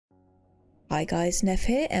Hi guys, Neff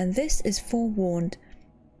here, and this is FOREWARNED.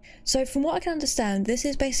 So from what I can understand, this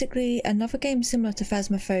is basically another game similar to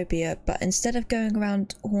Phasmophobia, but instead of going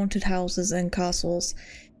around haunted houses and castles,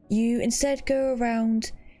 you instead go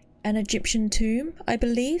around an Egyptian tomb, I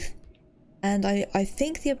believe. And I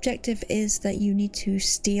think the objective is that you need to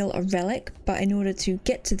steal a relic, but in order to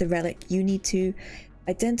get to the relic, you need to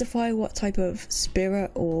identify what type of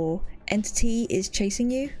spirit or entity is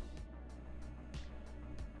chasing you.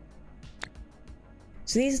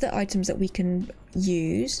 So these are the items that we can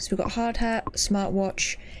use. So we've got hard hat,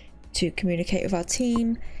 smartwatch to communicate with our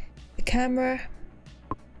team, the camera,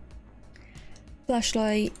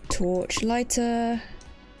 flashlight, torch, lighter,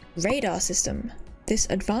 radar system. This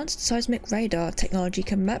advanced seismic radar technology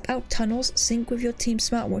can map out tunnels, sync with your team's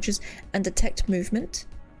smartwatches, and detect movement.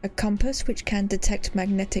 A compass which can detect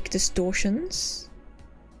magnetic distortions.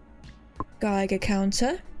 Geiger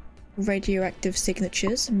counter, radioactive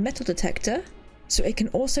signatures, metal detector. So it can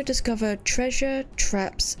also discover treasure,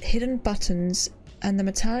 traps, hidden buttons, and the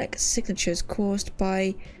metallic signatures caused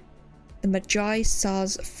by the Magi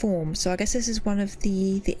SARS form. So I guess this is one of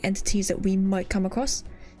the entities that we might come across.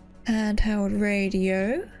 Handheld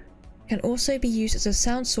radio can also be used as a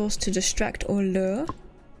sound source to distract or lure.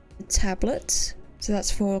 A tablet, so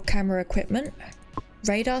that's for camera equipment.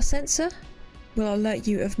 Radar sensor will alert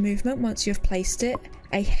you of movement once you've placed it.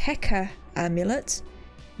 A Hecker amulet.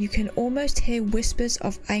 You can almost hear whispers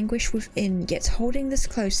of anguish within, yet holding this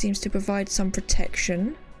close seems to provide some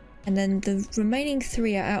protection. And then the remaining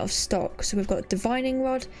three are out of stock. So we've got divining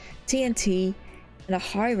rod, TNT, and a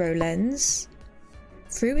Hyro lens.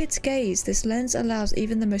 Through its gaze, this lens allows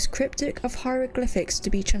even the most cryptic of hieroglyphics to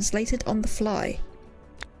be translated on the fly.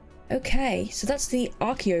 Okay, so that's the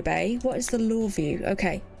Archeo Bay. What is the lore view?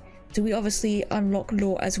 Okay, so we obviously unlock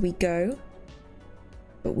lore as we go.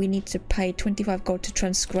 But we need to pay 25 gold to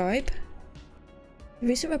transcribe.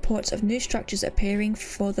 Recent reports of new structures appearing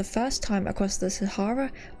for the first time across the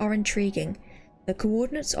Sahara are intriguing. The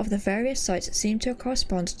coordinates of the various sites seem to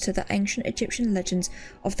correspond to the ancient Egyptian legends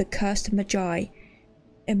of the cursed Magi.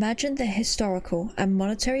 Imagine the historical and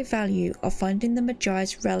monetary value of finding the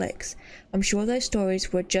Magi's relics. I'm sure those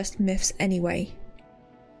stories were just myths anyway.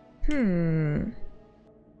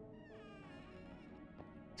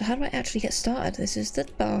 So how do I actually get started? This is the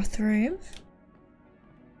bathroom.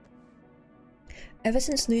 Ever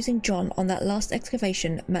since losing John on that last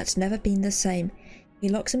excavation, Matt's never been the same. He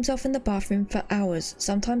locks himself in the bathroom for hours,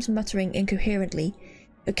 sometimes muttering incoherently.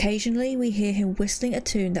 Occasionally we hear him whistling a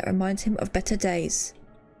tune that reminds him of better days.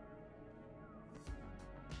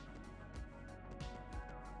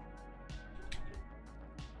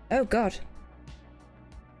 Oh god.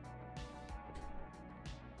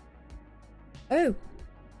 Oh!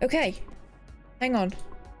 Okay, hang on.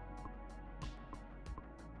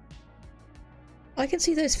 I can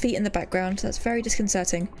see those feet in the background. That's very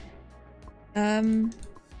disconcerting. What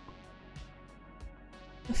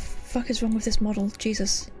the fuck is wrong with this model?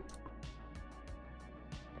 Jesus.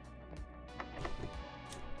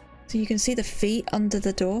 So you can see the feet under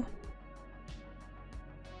the door.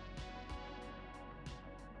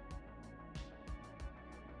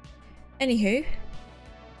 Anywho.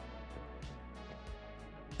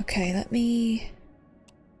 Okay, let me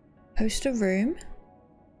post a room.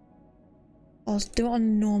 I'll do it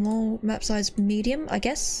on normal map size medium, I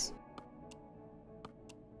guess.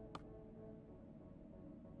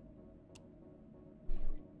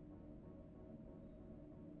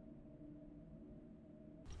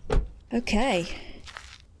 Okay.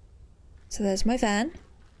 So there's my van.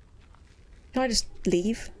 Can I just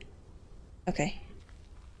leave? Okay.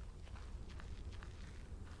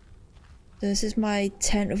 So this is my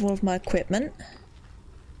tent with all of my equipment.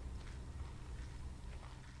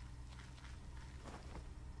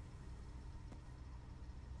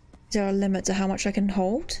 Is there a limit to how much I can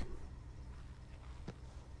hold?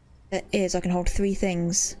 There is. I can hold 3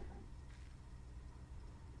 things.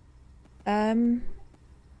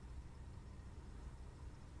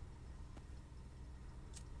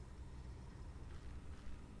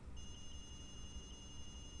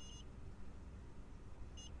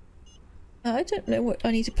 I don't know what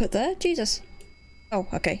I need to put there. Jesus. Oh,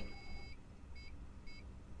 okay.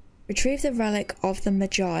 Retrieve the relic of the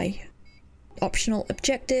Magi. Optional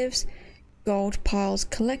objectives. Gold piles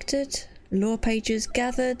collected. Lore pages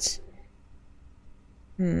gathered.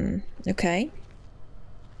 Okay.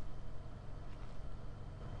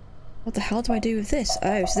 What the hell do I do with this?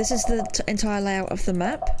 Oh, so this is the entire layout of the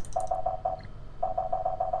map.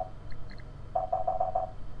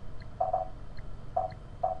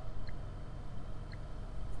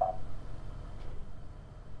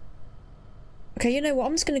 Okay, you know what?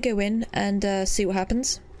 I'm just gonna go in and see what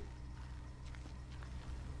happens.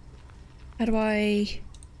 How do I...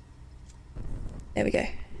 There we go.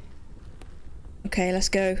 Okay, let's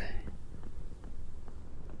go.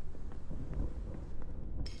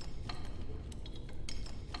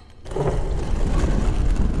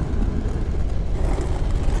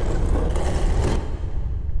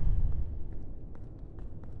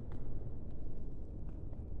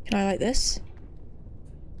 Can I like this?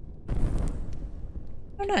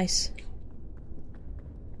 Oh, nice.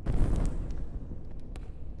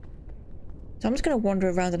 So I'm just gonna wander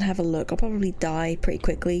around and have a look. I'll probably die pretty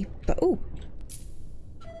quickly, but ooh.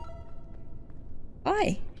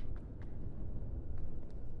 Hi.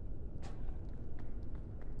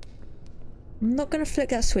 I'm not gonna flick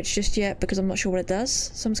that switch just yet because I'm not sure what it does,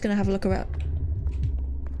 so I'm just gonna have a look around.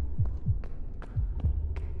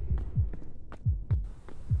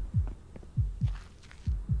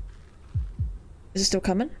 Is it still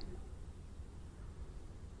coming?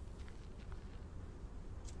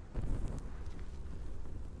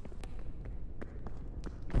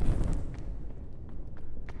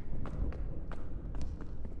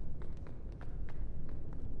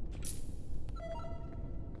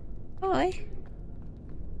 Hi.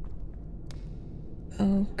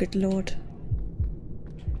 Oh, good lord.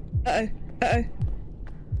 Uh-oh. Uh-oh.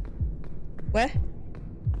 Where?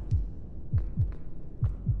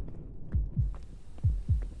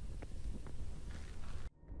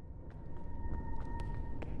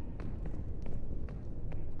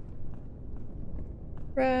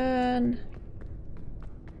 Run.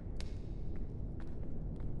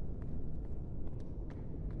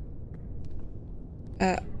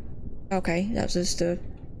 Okay, that was just a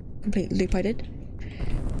complete loop I did.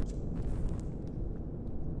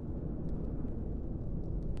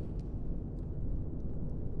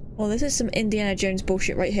 Well, this is some Indiana Jones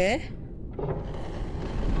bullshit right here.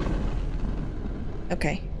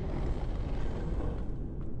 Okay.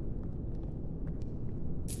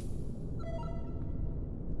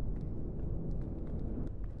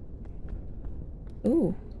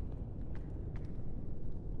 Ooh.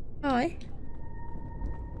 Hi.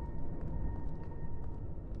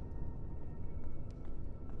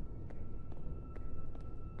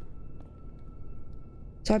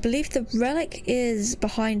 So I believe the relic is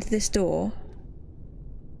behind this door,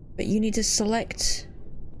 but you need to select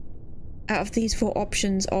out of these 4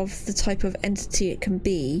 options of the type of entity it can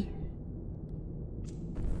be.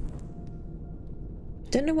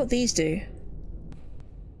 Don't know what these do.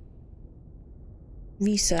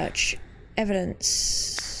 Research.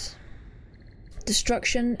 Evidence.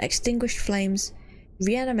 Destruction, extinguished flames,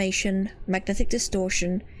 reanimation, magnetic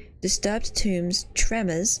distortion, disturbed tombs,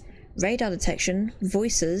 tremors, radar detection,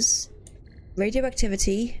 voices,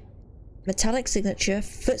 radioactivity, metallic signature,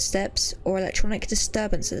 footsteps, or electronic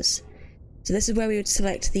disturbances. So this is where we would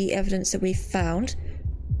select the evidence that we've found.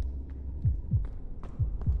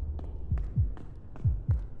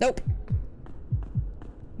 Nope.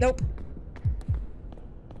 Nope.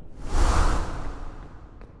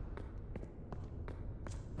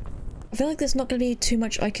 I feel like there's not going to be too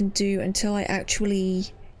much I can do until I actually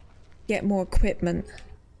get more equipment.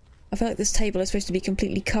 I feel like this table is supposed to be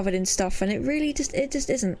completely covered in stuff and it really just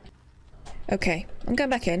isn't. Okay, I'm going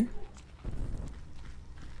back in.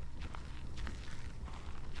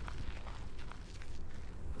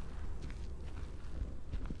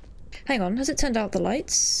 Hang on, has it turned out the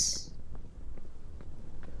lights?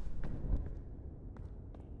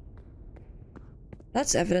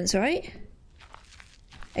 That's evidence, right?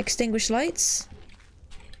 Extinguish lights.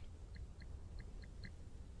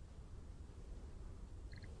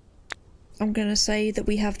 I'm gonna say that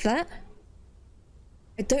we have that.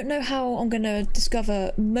 I don't know how I'm gonna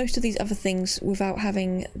discover most of these other things without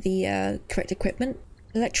having the correct equipment.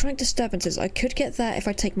 Electronic disturbances, I could get that if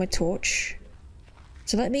I take my torch.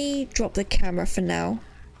 So let me drop the camera for now.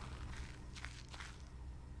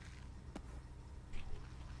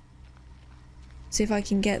 See if I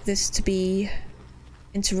can get this to be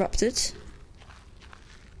interrupted.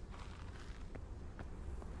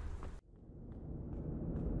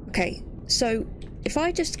 Okay, so if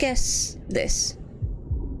I just guess this.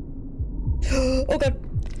 Oh god!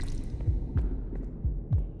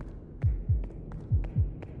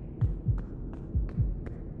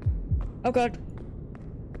 Oh god.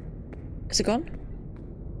 Is it gone?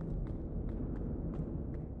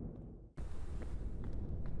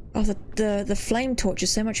 Oh, the flame torch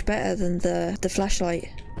is so much better than the flashlight.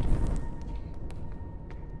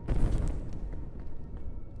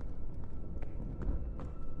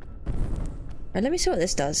 Right, let me see what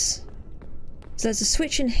this does. So there's a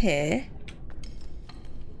switch in here.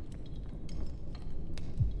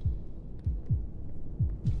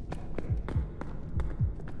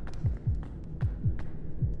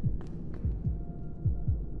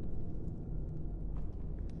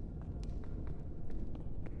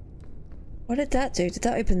 What did that do? Did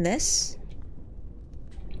that open this?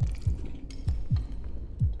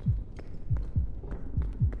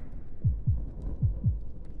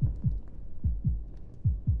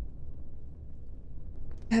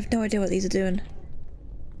 I have no idea what these are doing.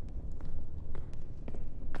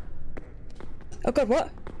 Oh god,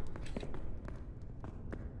 what?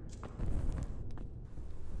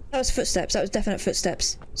 That was footsteps. That was definite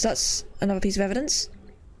footsteps. So that's another piece of evidence.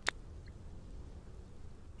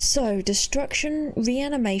 So, destruction,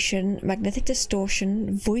 reanimation, magnetic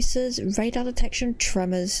distortion, voices, radar detection,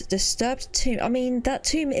 tremors, disturbed tomb. I mean, that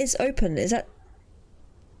tomb is open. Is that...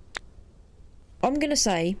 I'm gonna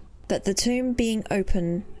say that the tomb being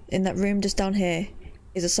open in that room just down here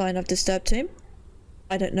is a sign of disturbed tomb.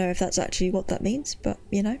 I don't know if that's actually what that means, but,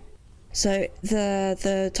 you know. So,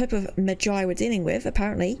 the type of Magi we're dealing with,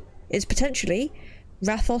 apparently, is potentially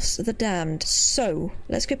Rathos the Damned. So,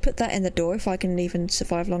 let's go put that in the door if I can even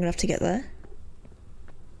survive long enough to get there.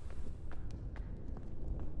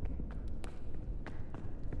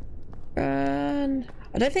 Run!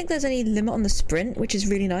 I don't think there's any limit on the sprint, which is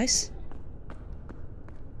really nice.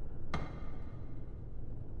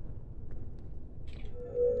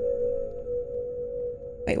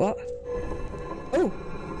 Wait, what? Oh!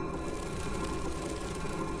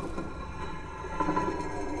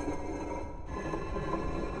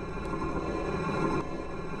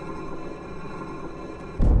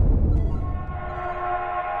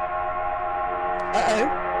 Uh-oh.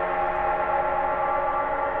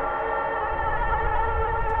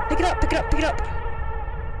 Pick it up, pick it up, pick it up!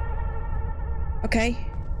 Okay.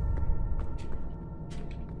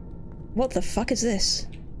 What the fuck is this?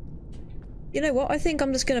 You know what? I think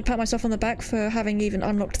I'm just gonna pat myself on the back for having even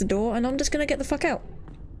unlocked the door, and I'm just gonna get the fuck out.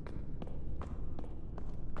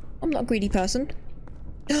 I'm not a greedy person.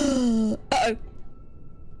 Uh-oh.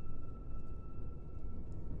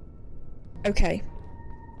 Okay.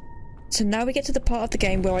 So now we get to the part of the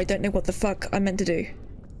game where I don't know what the fuck I'm meant to do.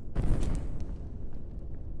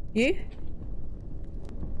 You?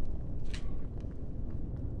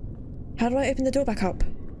 How do I open the door back up?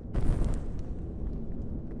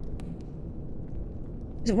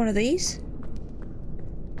 Is it one of these?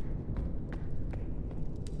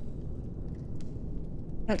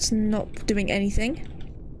 That's not doing anything.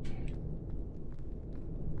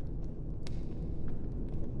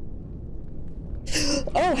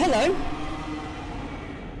 Oh, hello!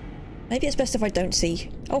 Maybe it's best if I don't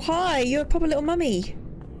see. Oh, hi! You're a proper little mummy!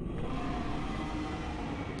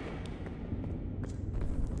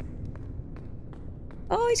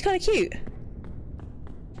 Oh, he's kind of cute.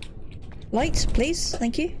 Light, please.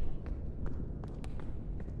 Thank you.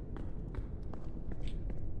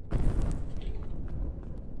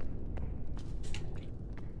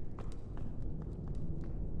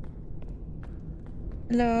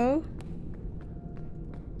 Hello?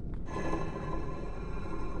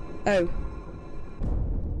 Oh.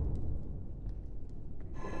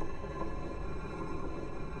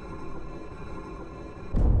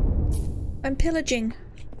 I'm pillaging.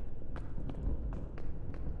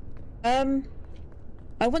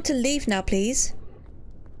 I want to leave now, please.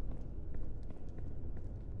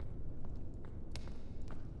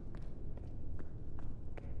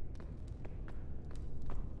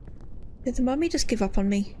 Did the mummy just give up on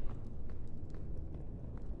me?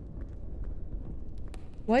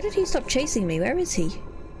 Why did he stop chasing me? Where is he?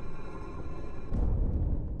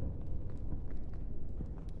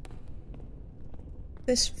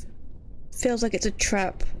 This feels like it's a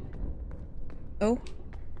trap. Oh?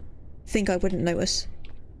 Think I wouldn't notice.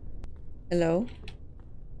 Hello?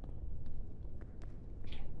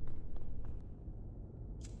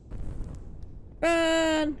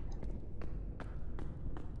 Run!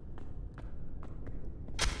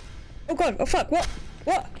 Oh god, oh fuck, what?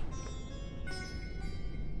 What?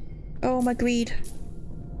 Oh, my greed.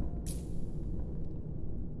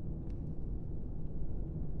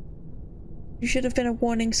 You should have been a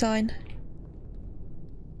warning sign.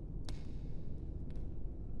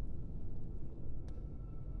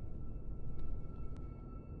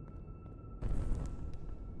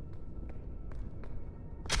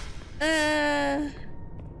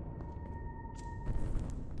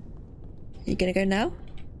 You gonna go now?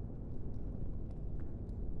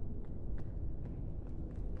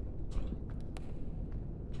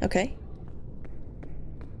 Okay.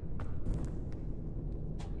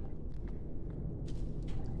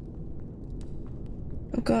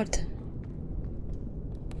 Oh god.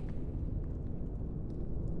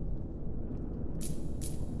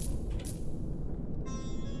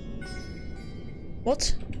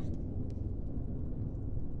 What?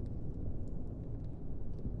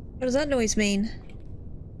 What does that noise mean?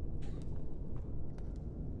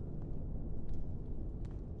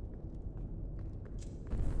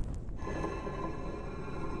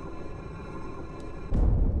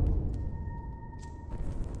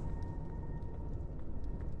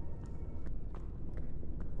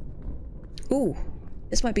 Ooh,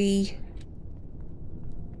 this might be...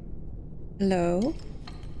 Hello?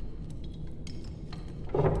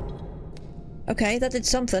 Okay, that did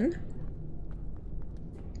something.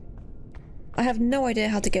 I have no idea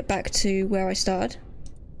how to get back to where I started.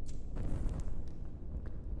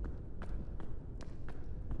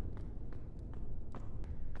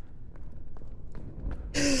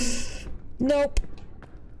 Nope.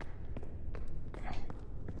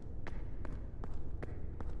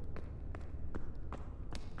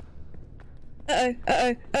 Uh-oh,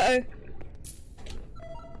 uh-oh, uh-oh.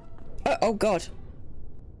 Oh god.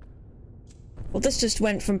 Well, this just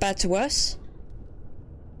went from bad to worse.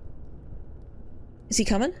 Is he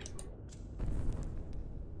coming?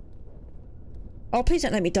 Oh, please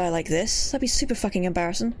don't let me die like this. That'd be super fucking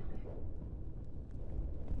embarrassing.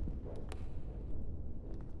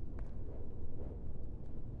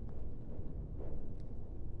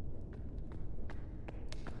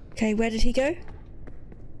 Okay, where did he go?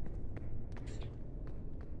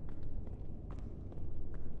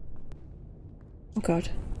 Oh god.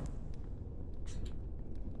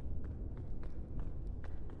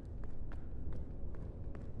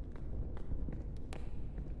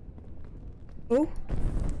 Oh.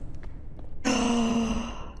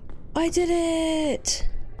 I did it!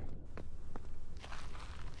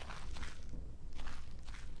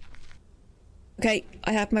 Okay,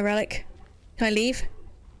 I have my relic. Can I leave?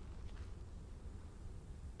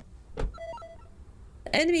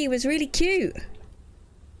 The enemy was really cute.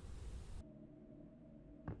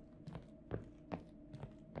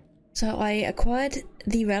 So I acquired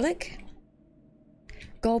the relic.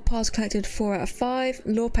 Gold pass collected 4 out of 5.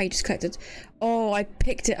 Lore pages collected. Oh, I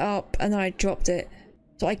picked it up and then I dropped it.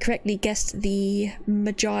 So I correctly guessed the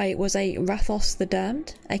Magi was a Rathos the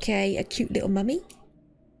Damned, aka a cute little mummy.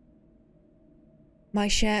 My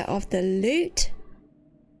share of the loot?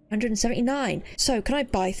 179. So, can I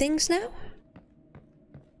buy things now?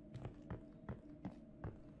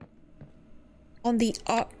 On the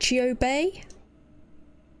Archeo Bay?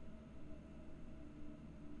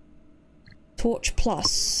 Torch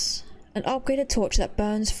Plus. An upgraded torch that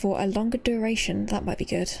burns for a longer duration. That might be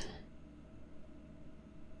good.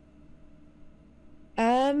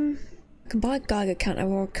 I can buy a Geiger counter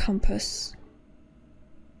or a compass.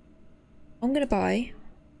 I'm gonna buy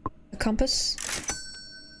a compass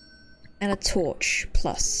and a torch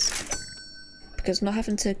plus. Because not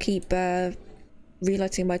having to keep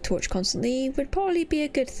relighting my torch constantly would probably be a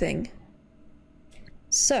good thing.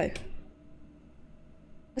 So,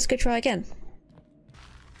 let's go try again.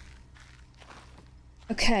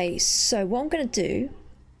 Okay, so what I'm gonna do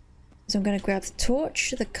is I'm gonna grab the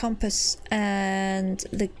torch, the compass, and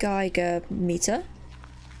the Geiger meter.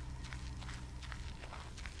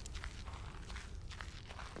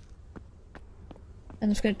 And I'm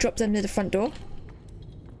just gonna drop them near the front door.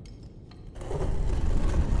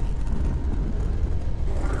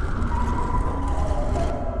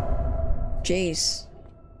 Jeez.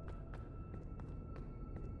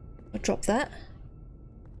 I'll drop that.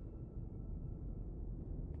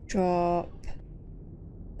 Drop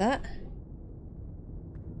that.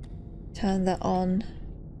 Turn that on.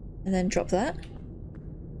 And then drop that.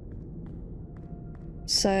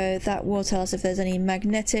 So that will tell us if there's any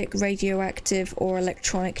magnetic, radioactive, or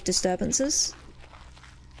electronic disturbances.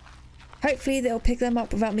 Hopefully they'll pick them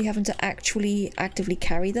up without me having to actually actively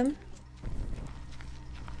carry them.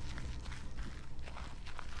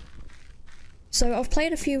 So I've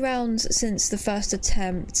played a few rounds since the first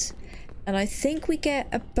attempt, and I think we get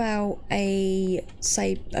about a,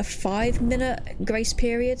 say, a 5-minute grace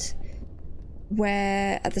period,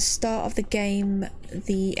 where at the start of the game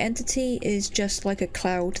the entity is just like a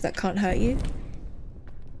cloud that can't hurt you,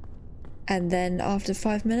 and then after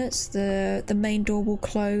 5 minutes the main door will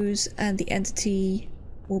close and the entity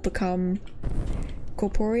will become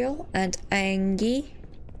corporeal and angry.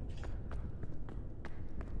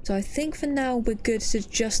 So I think for now we're good to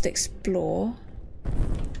just explore,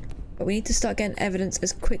 but we need to start getting evidence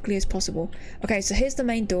as quickly as possible. Okay, so here's the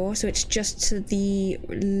main door, so it's just to the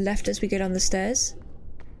left as we go down the stairs.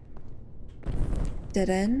 Dead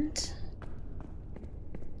end.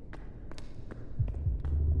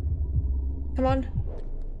 Come on.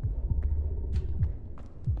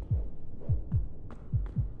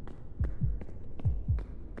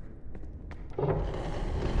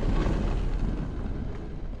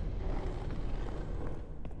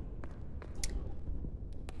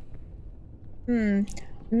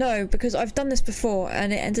 No, because I've done this before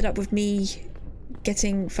and it ended up with me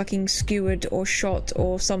getting fucking skewered or shot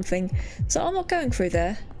or something. So I'm not going through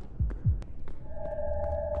there.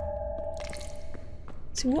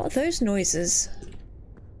 So what are those noises?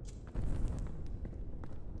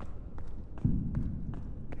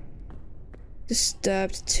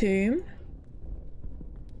 Disturbed tomb.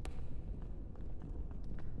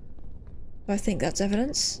 I think that's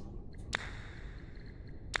evidence.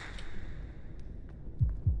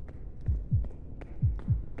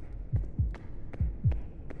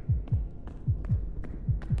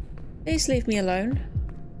 Please leave me alone.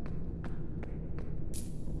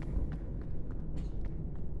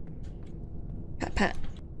 Pat pat.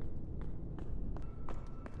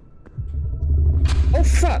 Oh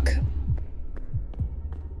fuck!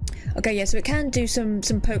 Okay, yeah, so it can do some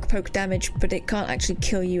poke damage, but it can't actually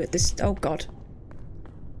kill you at this— oh god.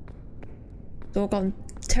 It's all gone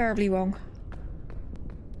terribly wrong.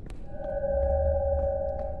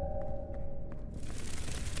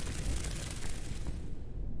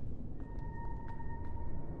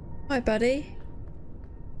 Hi, buddy.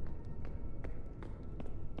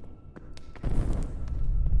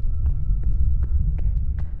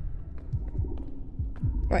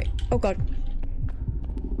 Right. Oh god.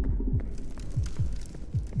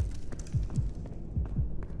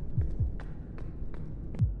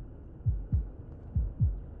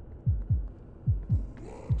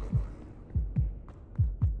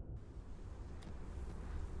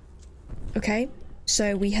 Okay,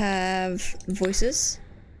 so we have voices.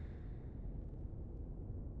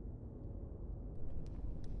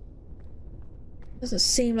 Doesn't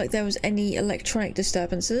seem like there was any electronic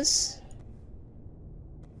disturbances.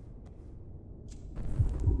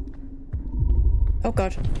 Oh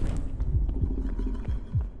god.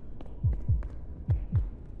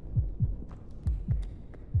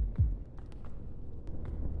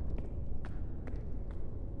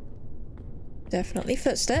 Definitely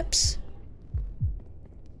footsteps.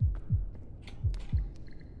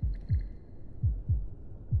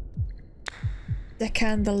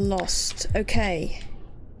 Deccan the Lost. Okay.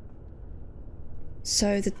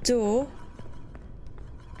 So the door...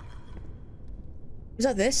 is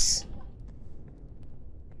that this?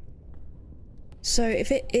 So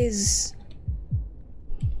if it is...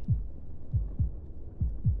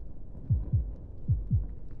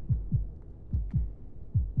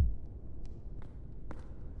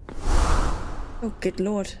 oh, good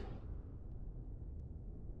lord.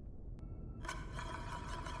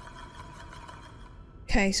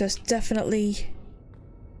 Okay, so it's definitely...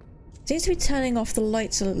 seems to be turning off the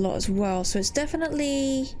lights a lot as well, so it's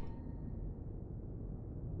definitely...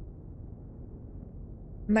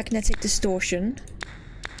 magnetic distortion.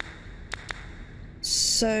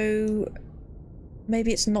 So...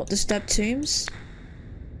 maybe it's not disturbed tombs?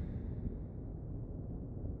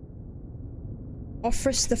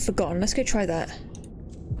 Offerus the Forgotten. Let's go try that.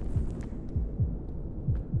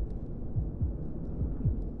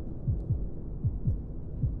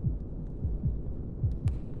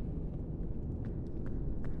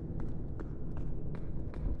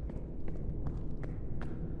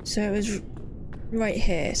 So it was right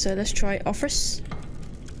here. So let's try Offerus.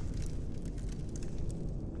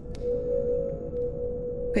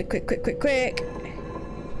 Quick, quick, quick, quick, quick!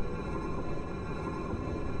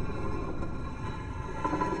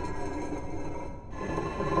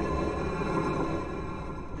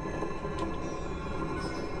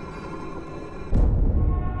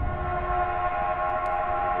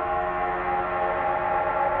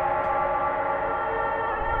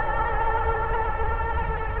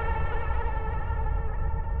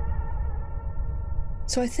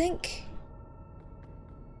 So I think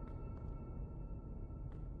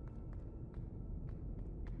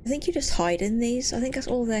you just hide in these. I think that's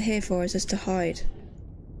all they're here for, is just to hide.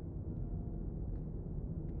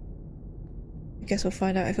 I guess we'll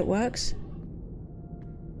find out if it works.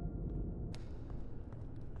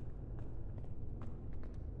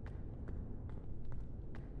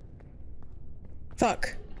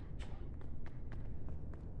 Fuck.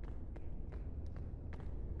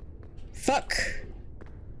 Fuck.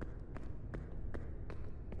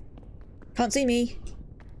 Can't see me.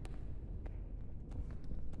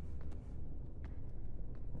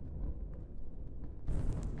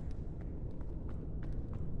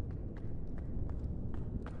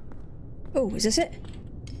 Oh, is this it?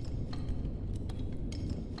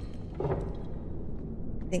 I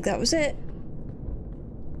think that was it.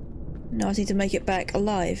 Now I need to make it back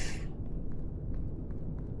alive.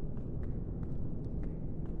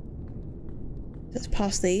 Let's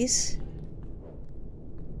pass these.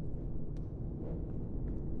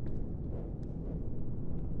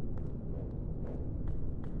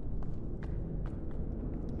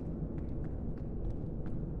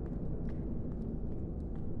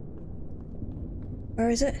 Where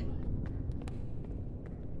is it?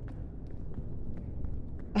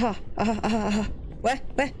 Aha! Aha! Aha! Aha! Where?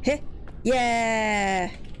 Where? Here? Yeah!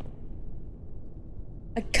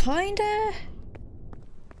 I kinda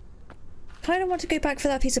want to go back for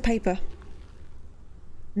that piece of paper.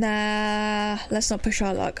 Nah, let's not push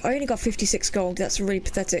our luck. I only got 56 gold. That's really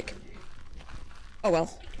pathetic. Oh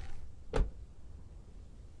well.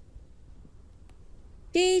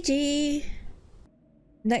 GG.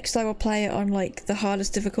 Next I will play it on like the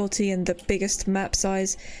hardest difficulty and the biggest map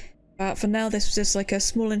size. For now this was just like a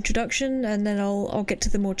small introduction, and then I'll get to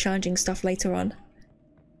the more challenging stuff later on.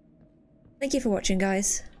 Thank you for watching,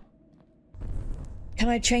 guys. Can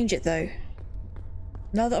I change it though?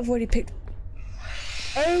 Now that I've already picked...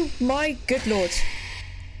 Oh my good lord.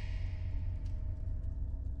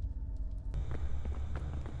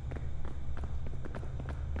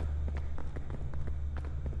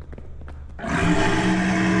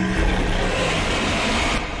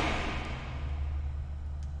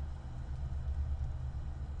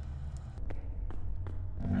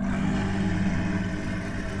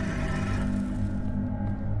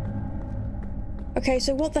 Okay,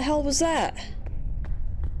 so what the hell was that?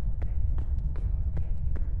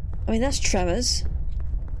 I mean, that's Tremors.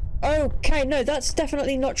 Okay, no, that's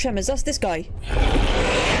definitely not Tremors. That's this guy.